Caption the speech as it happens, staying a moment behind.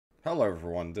Hello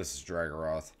everyone, this is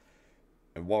Dragaroth,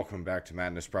 and welcome back to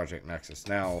Madness Project Nexus.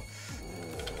 Now,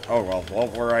 well,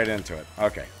 we're right into it.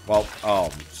 Okay, well,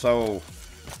 so,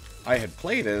 I had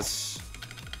played this,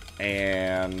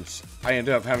 and I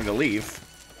ended up having to leave,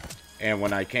 and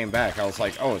when I came back, I was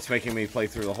like, oh, it's making me play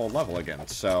through the whole level again,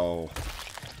 so,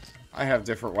 I have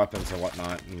different weapons and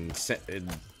whatnot, and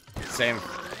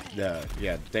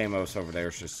Deimos over there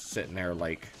is just sitting there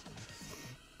like,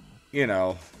 you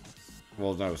know,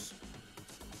 well, no.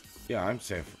 Yeah, I'm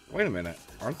safe. Wait a minute.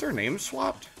 Aren't their names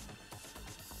swapped?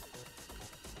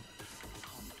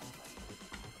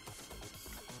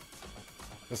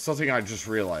 That's something I just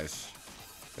realized.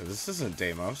 Yeah, this isn't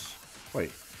Deimos.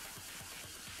 Wait.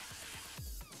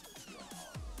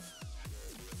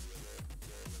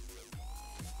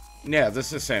 Yeah,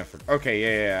 this is Sanford.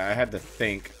 Okay, yeah. I had to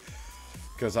think.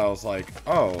 Because I was like,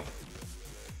 oh.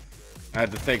 I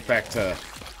had to think back to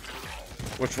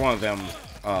which one of them,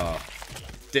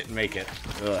 didn't make it.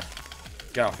 Ugh.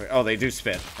 Get off it. Oh, they do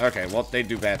spit. Okay, well, they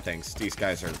do bad things. These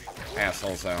guys are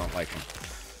assholes. I don't like them.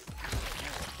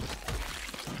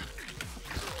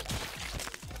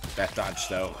 That dodge,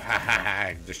 though. Ha ha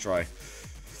ha. Destroy.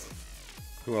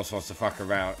 Who else wants to fuck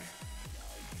about?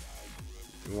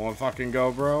 You wanna fucking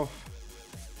go, bro?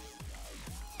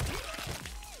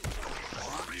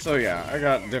 So, yeah, I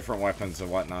got different weapons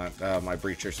and whatnot. My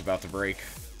breacher's about to break.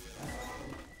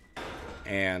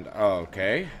 And,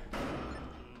 okay.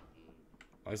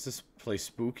 Why is this place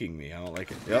spooking me? I don't like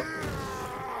it. Yep.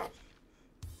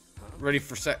 Ready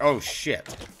for set. Oh, shit.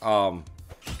 I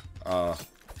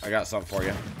got something for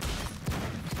you.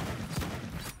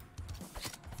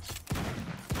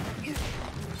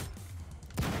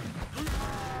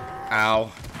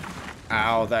 Ow.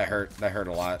 Ow, that hurt. That hurt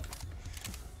a lot.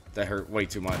 That hurt way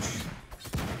too much.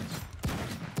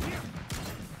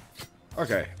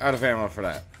 Okay, out of ammo for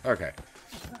that. Okay.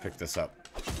 Pick this up.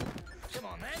 Come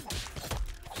on, man.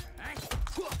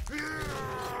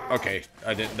 Okay,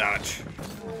 I didn't dodge.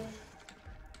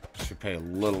 Should pay a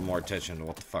little more attention to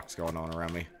what the fuck's going on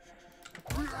around me.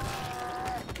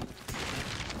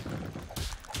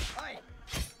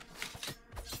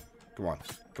 Come on.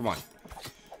 Come on.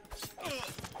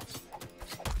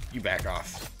 You back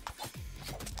off.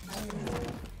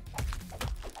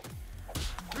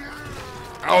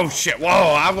 Oh shit, whoa,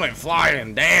 I went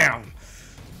flying, damn.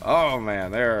 Oh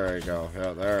man, there we go.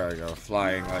 Yeah, there I go.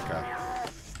 Flying like a...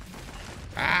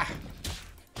 Ah!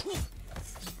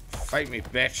 Fight me,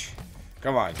 bitch.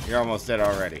 Come on, you're almost dead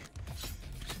already.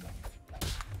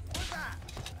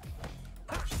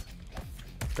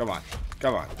 Come on,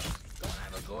 come on.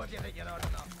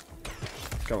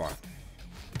 Come on.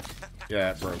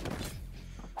 Yeah, it broke.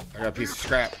 I got a piece of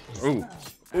scrap. Ooh.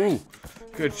 Ooh.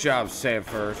 Good job,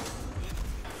 Sanford.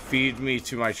 Feed me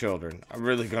to my children. I'm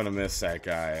really gonna miss that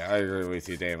guy. I agree with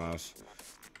you, Deimos.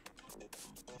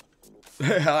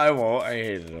 I won't. I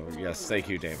hated him. Yes, thank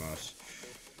you, Deimos.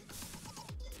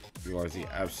 You are the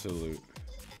absolute...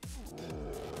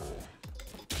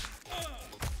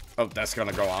 Oh, that's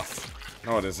gonna go off.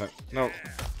 No, it isn't. Nope.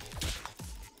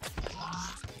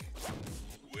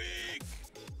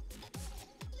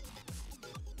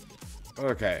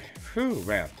 Okay. Whew,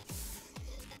 man.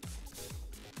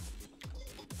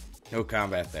 No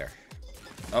combat there.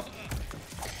 Up.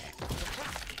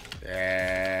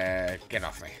 Get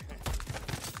off me.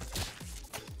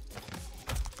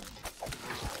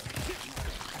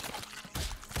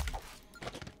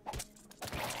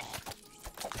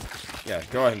 Yeah,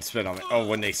 go ahead and spit on me. Oh,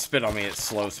 when they spit on me, it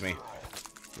slows me.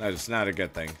 That is not a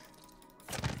good thing.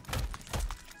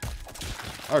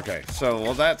 Okay, so,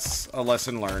 well, that's a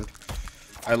lesson learned.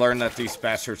 I learned that these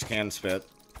bastards can spit.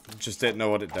 Just didn't know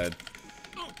what it did.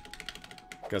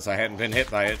 Because I hadn't been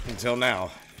hit by it until now.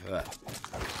 Ugh.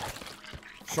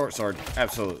 Short sword,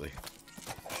 absolutely.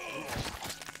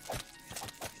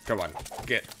 Come on,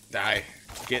 die.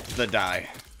 Get the die.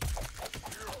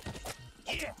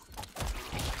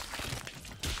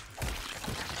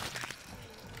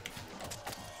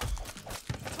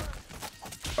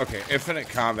 Okay, infinite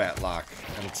combat lock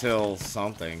until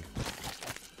something.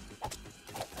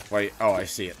 Wait, oh, I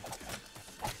see it.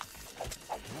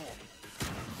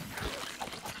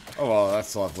 Oh, well,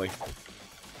 that's lovely.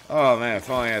 Oh, man, if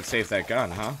only I'd saved that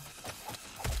gun, huh?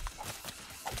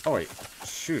 Oh, wait.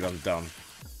 Shoot, I'm dumb.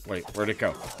 Wait, where'd it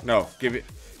go? No, give it...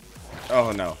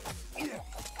 Oh, no.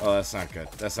 Oh, that's not good.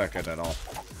 That's not good at all.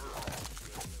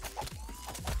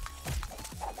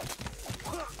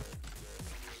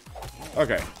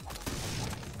 Okay.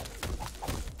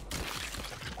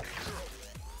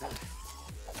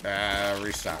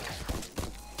 Restock.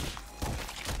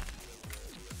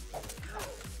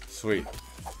 Sweet.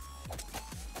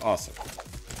 Awesome.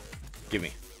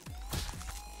 Gimme.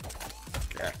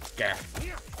 Gah.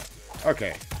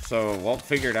 Okay, so, well,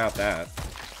 figured out that.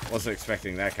 Wasn't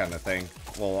expecting that kind of thing.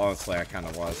 Well, honestly, I kind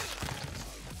of was.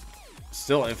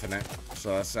 Still infinite,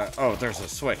 so that's not... Oh, there's a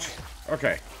switch.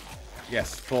 Okay.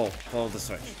 Yes, pull the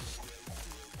switch.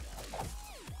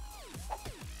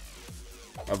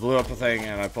 I blew up a thing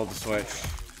and I pulled the switch.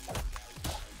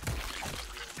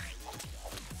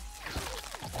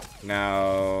 Now,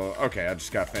 okay, I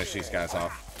just gotta finish these guys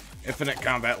off. Infinite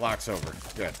combat locks over.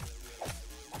 Good.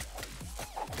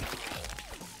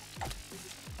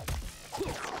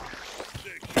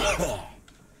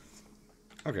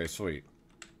 Okay, sweet.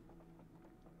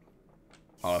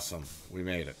 Awesome. We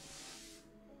made it.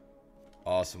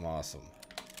 Awesome, awesome.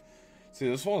 See,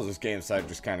 this one of those games I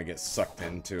just kind of get sucked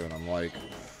into, and I'm like,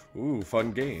 ooh,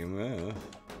 fun game.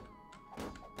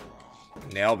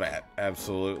 Nail bat,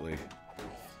 absolutely.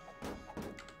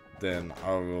 Then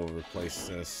I will replace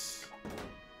this.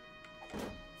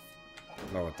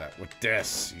 No, with that. With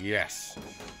this, yes.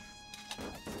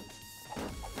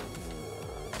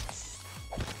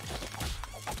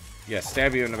 Yeah,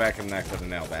 stab you in the back of the neck with a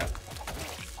nail bat.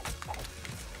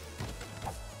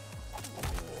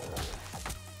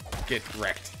 Get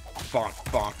wrecked. Bonk,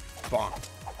 bonk, bonk,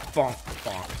 bonk,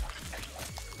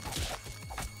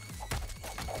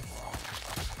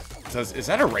 bonk. Is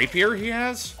that a rapier he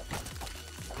has?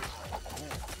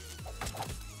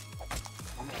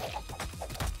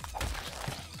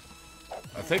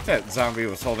 I think that zombie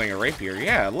was holding a rapier.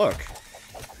 Yeah, look.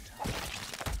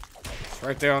 It's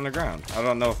right there on the ground. I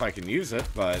don't know if I can use it,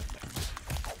 but...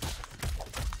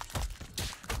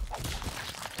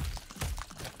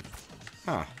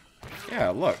 Huh. Yeah,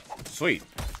 look. Sweet.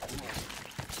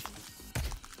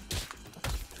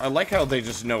 I like how they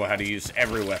just know how to use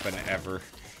every weapon ever.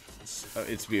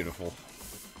 It's beautiful.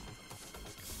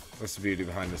 What's the beauty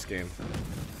behind this game?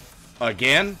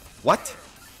 Again? What?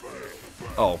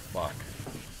 Oh, fuck.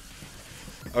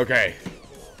 Okay.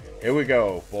 Here we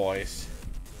go, boys.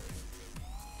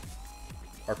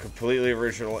 Our completely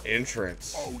original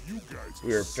entrance. Oh, you guys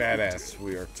We are badass.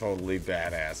 We are totally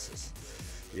badasses.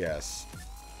 Yes.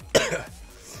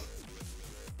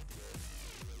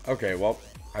 Okay, well,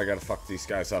 I gotta fuck these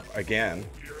guys up again.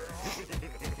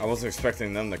 I wasn't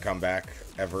expecting them to come back,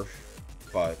 ever.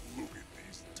 But... Look at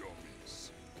these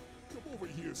dummies. Come over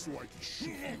here so I can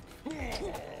shoot.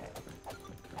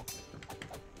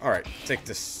 Alright, take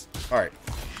this. Alright.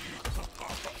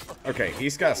 Okay,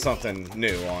 he's got something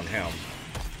new on him.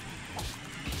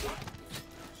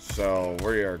 So,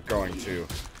 we are going to...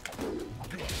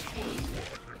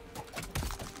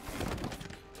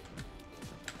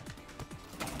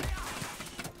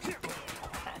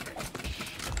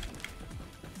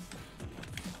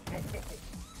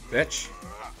 Bitch.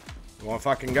 You wanna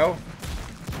fucking go?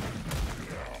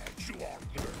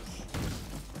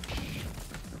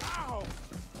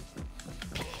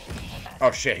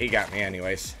 Oh shit, he got me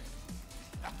anyways.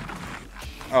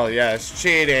 Oh yeah, it's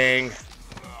cheating.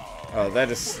 Oh,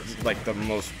 that is like the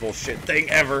most bullshit thing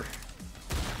ever.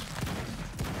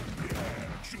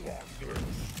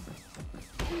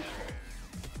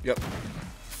 Yep.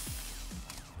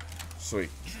 Sweet.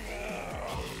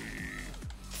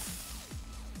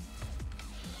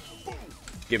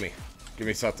 Give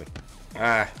me something.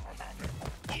 Ah.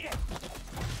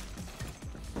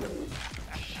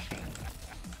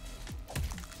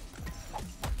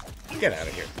 Get out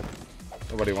of here.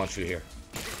 Nobody wants you here.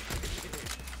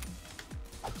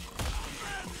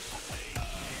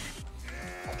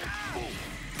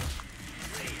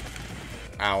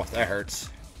 Ow, that hurts.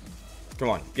 Come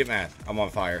on, get mad. I'm on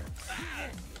fire.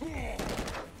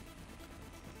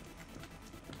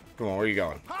 Come on, where are you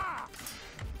going?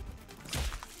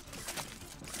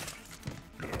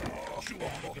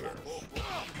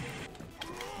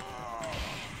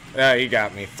 Yeah, you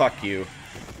got me. Fuck you.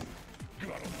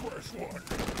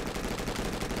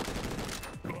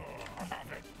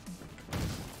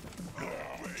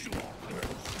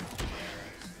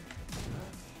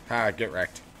 Ah, get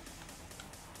wrecked.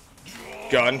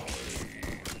 Gun.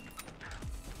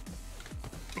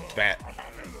 Bat.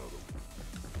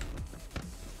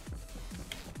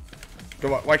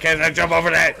 Come on, why can't I jump over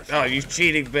that? Oh, you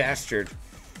cheating bastard.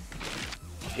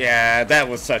 Yeah, that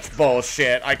was such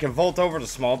bullshit. I can vault over the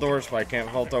small doors, but I can't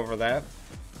vault over that.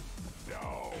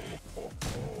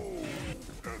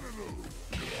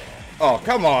 Oh,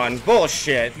 come on.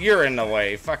 Bullshit. You're in the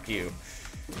way. Fuck you.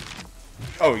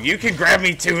 Oh, you can grab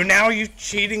me too now, you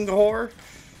cheating whore?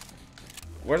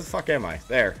 Where the fuck am I?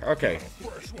 There. Okay.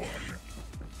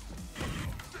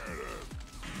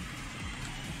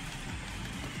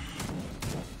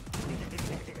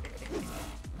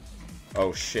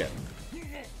 Oh, shit.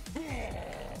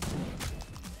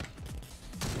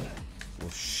 Oh,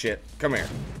 shit. Come here.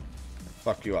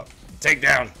 Fuck you up. Take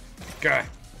down. Gah.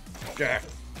 Gah.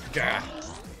 Gah.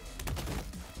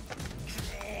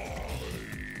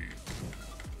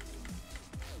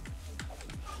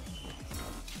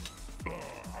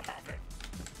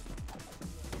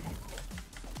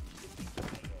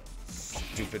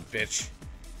 Stupid bitch.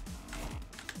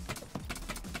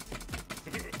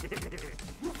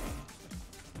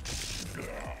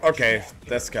 Okay,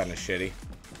 that's kind of shitty.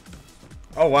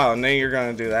 Oh wow, and then you're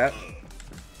gonna do that?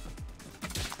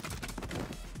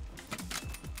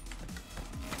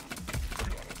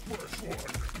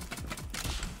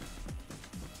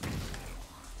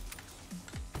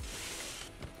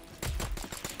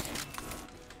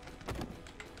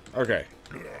 Okay.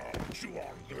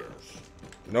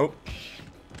 Nope.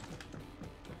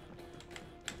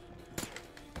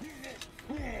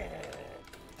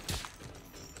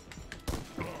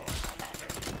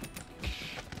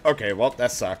 Okay, well,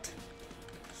 that sucked.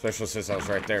 Especially since I was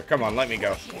right there. Come on, let me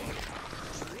go.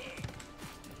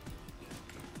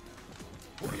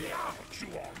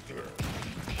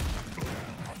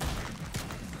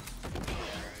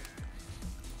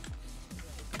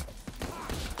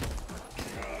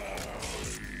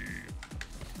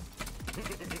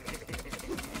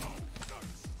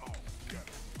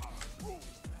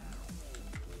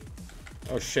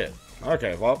 Oh shit.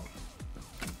 Okay, well.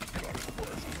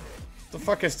 What the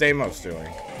fuck is Deimos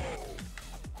doing?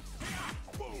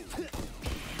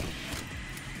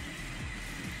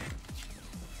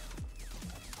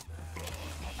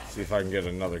 See if I can get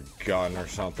another gun or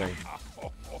something.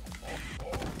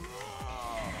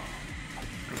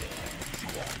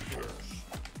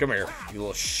 Come here, you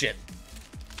little shit.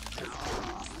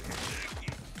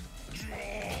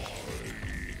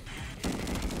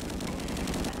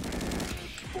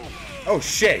 Oh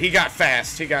shit, he got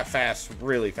fast. He got fast,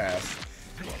 really fast.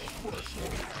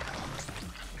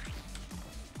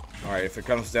 Alright, if it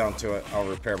comes down to it, I'll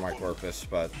repair my corpus,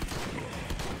 but...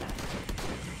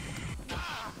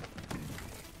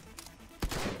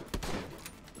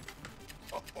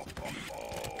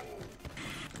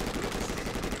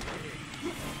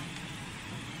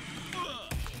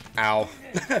 Ow.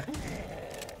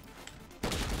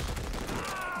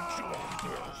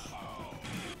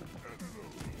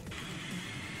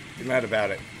 Get mad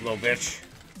about it, little bitch.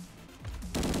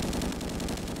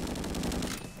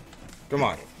 Come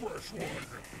on.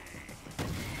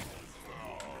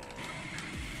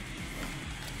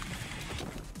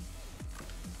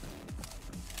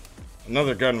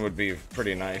 Another gun would be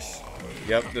pretty nice.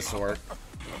 Yep, this will work.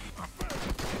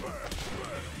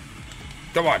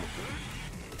 Come on.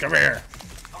 Come here.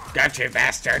 Gotcha,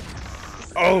 bastard.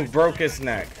 Oh, broke his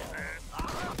neck.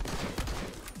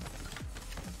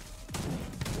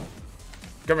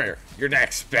 Come here. You're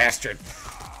next, bastard.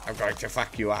 I'm going to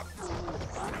fuck you up.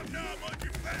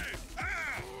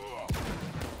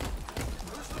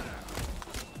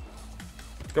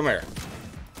 Come here.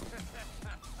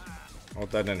 Oh,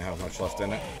 that didn't have much left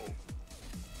in it.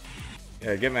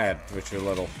 Yeah, get mad with your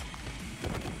little...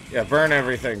 Yeah, burn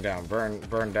everything down.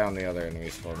 Burn down the other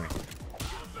enemies for me.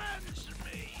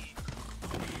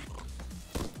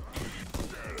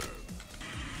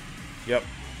 Yep.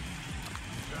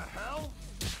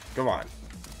 Come on.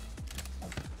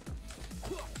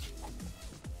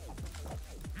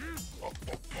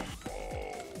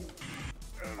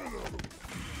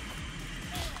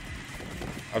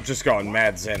 I'm just going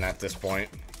mad zen at this point.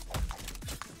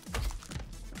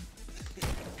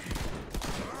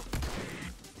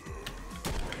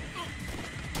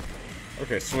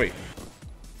 Okay, sweet.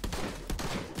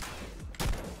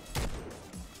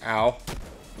 Ow.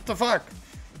 What the fuck?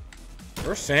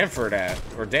 Where's Sanford at?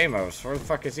 Or Deimos? Where the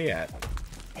fuck is he at?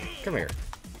 Come here.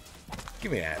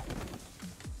 Give me that.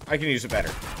 I can use it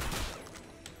better.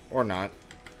 Or not.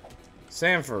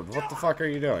 Sanford, what the fuck are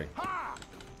you doing?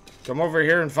 Come over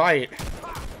here and fight.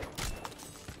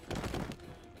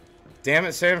 Damn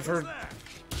it, Sanford.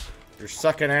 You're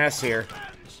sucking ass here,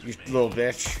 you little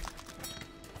bitch.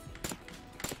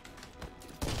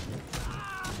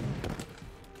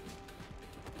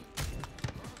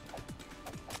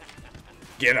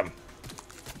 Get him.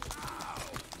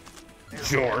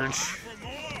 George.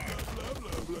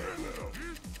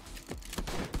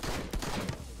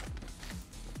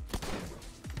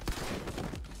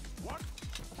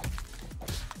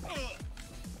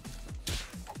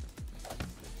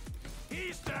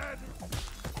 He's dead.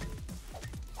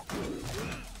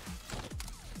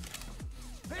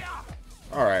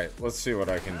 Alright, let's see what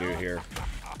I can do here.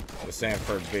 With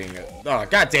Sanford being a... Oh,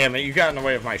 god damn it, you got in the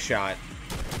way of my shot.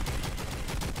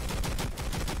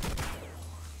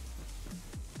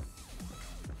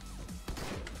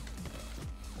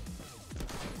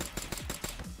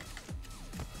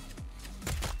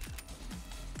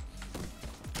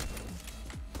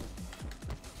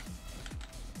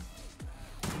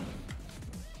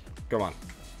 Come on.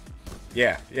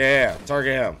 Yeah, yeah, yeah.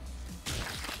 Target him.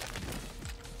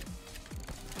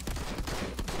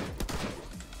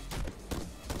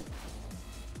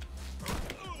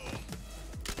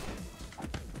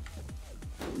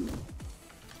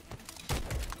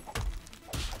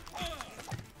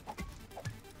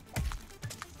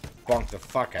 Bonk the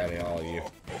fuck out of all of you.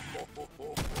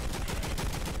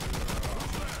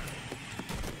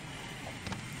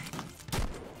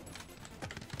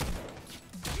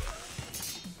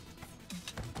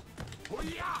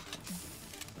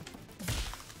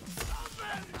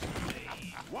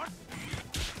 What?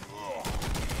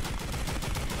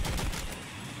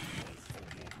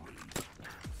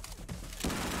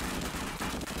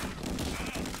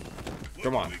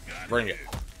 Come on, bring it.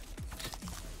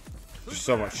 There's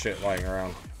so much shit lying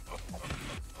around.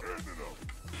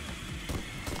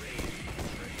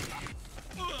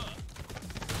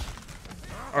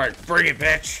 Alright, bring it,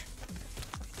 bitch!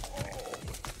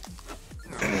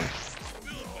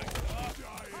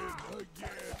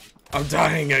 I'm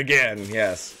dying again,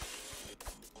 yes.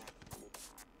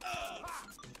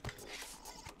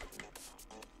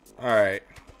 Alright.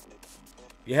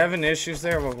 You having issues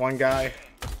there with one guy?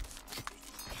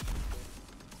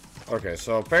 Okay,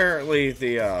 so apparently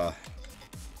the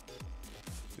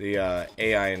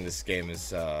AI in this game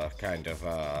is kind of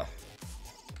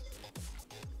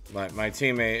my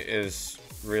teammate is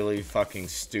really fucking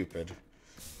stupid.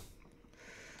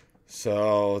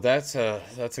 So that's a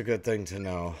good thing to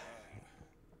know.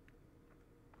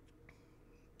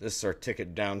 This is our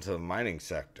ticket down to the mining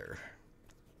sector.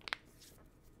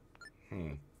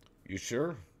 You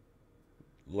sure?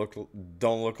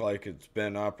 Don't look like it's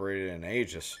been operated in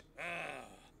ages.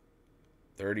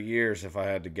 30 years if I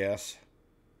had to guess.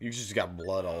 You just got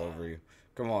blood all over you.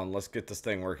 Come on, let's get this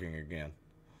thing working again.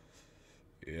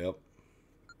 Yep.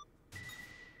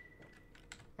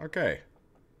 Okay.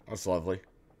 That's lovely.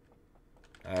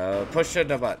 Push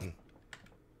the button.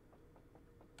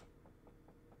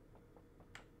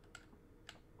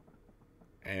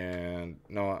 And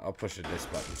no, I'll push this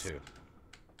button too.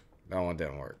 That one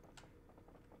didn't work.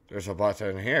 There's a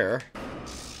button here.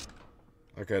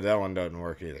 Okay, that one doesn't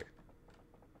work either.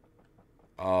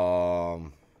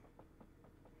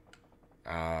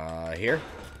 Here?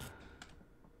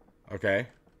 Okay.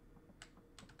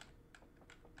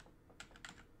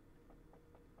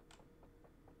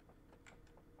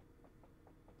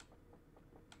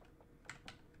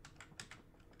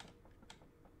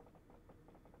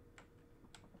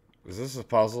 Is this a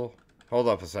puzzle? Hold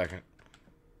up a second.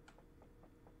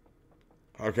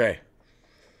 Okay.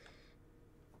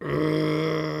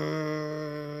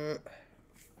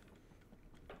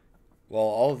 Well,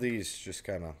 all of these just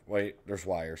kind of... Wait, there's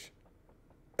wires.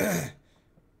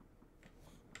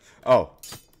 Oh.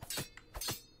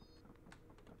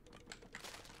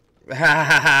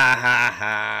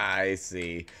 I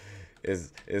see.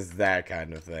 Is that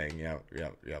kind of thing.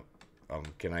 Yep.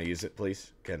 Can I use it,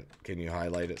 please? Can you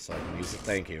highlight it so I can use it?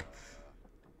 Thank you.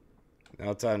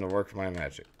 Now time to work my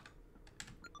magic.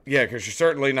 Yeah, because you're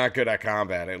certainly not good at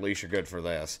combat. At least you're good for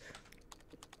this.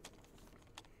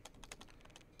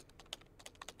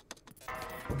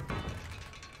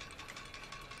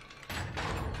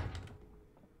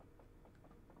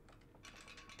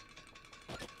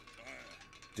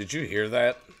 Did you hear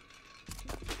that?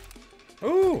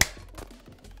 Ooh!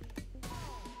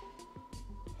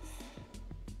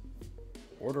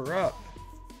 Order up.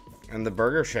 And the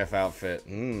Burger Chef outfit.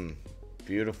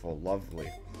 Beautiful,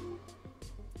 lovely.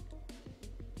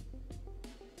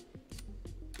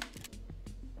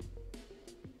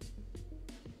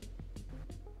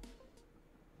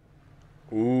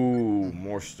 Ooh,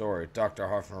 more story. Dr.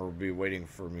 Hoffner will be waiting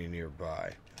for me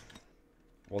nearby.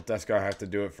 Well, that's gonna have to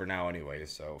do it for now anyway,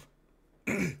 so...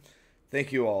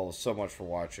 Thank you all so much for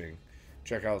watching.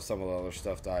 Check out some of the other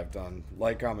stuff that I've done.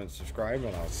 Like, comment, subscribe,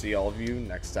 and I'll see all of you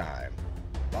next time.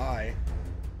 Bye.